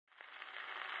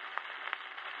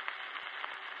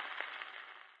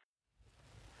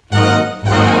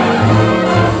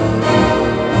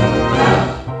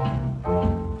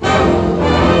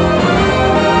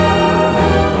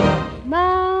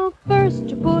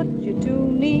put your two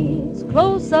knees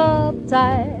close up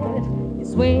tight. You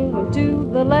swing them to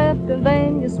the left and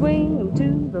then you swing them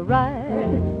to the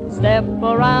right. Step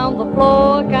around the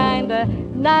floor kinda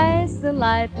nice and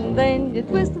light, and then you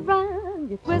twist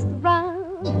around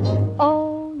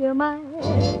all your might.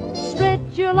 Stretch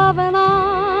your loving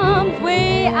arms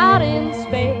way out in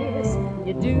space.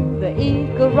 You do the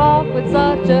eagle rock with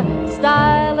such a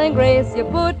style and grace. You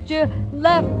put your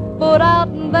left foot out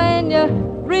and then you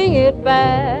bring it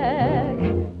back.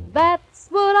 That's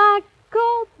what I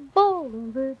call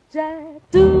ballin' the jack.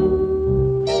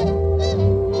 Do,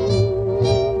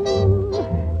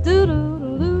 do, do,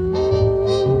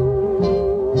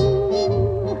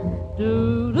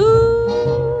 do, do.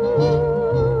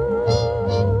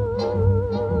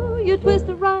 You twist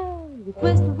around,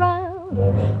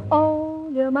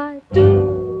 all you might do.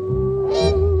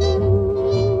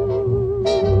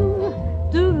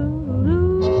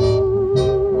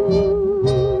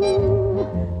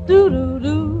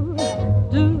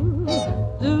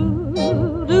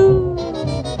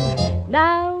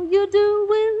 Now you're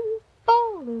doing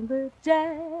ballin' the jack.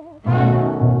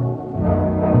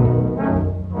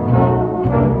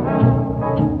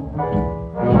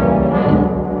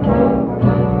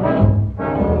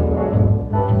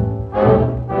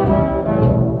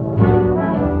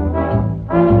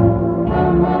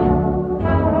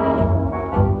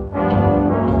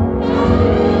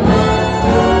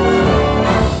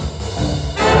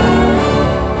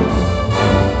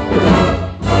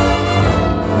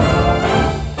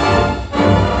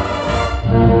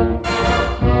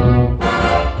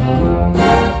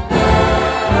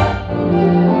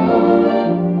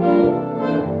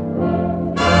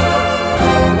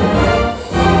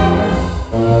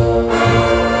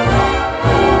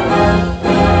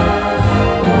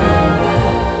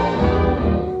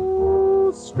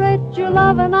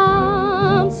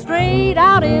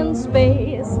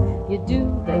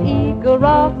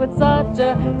 With such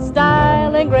a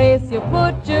style and grace, you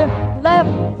put your left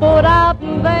foot out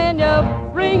and then you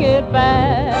bring it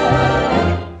back.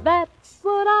 That's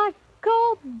what I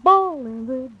call ballin'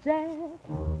 the jack.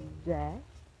 Jack.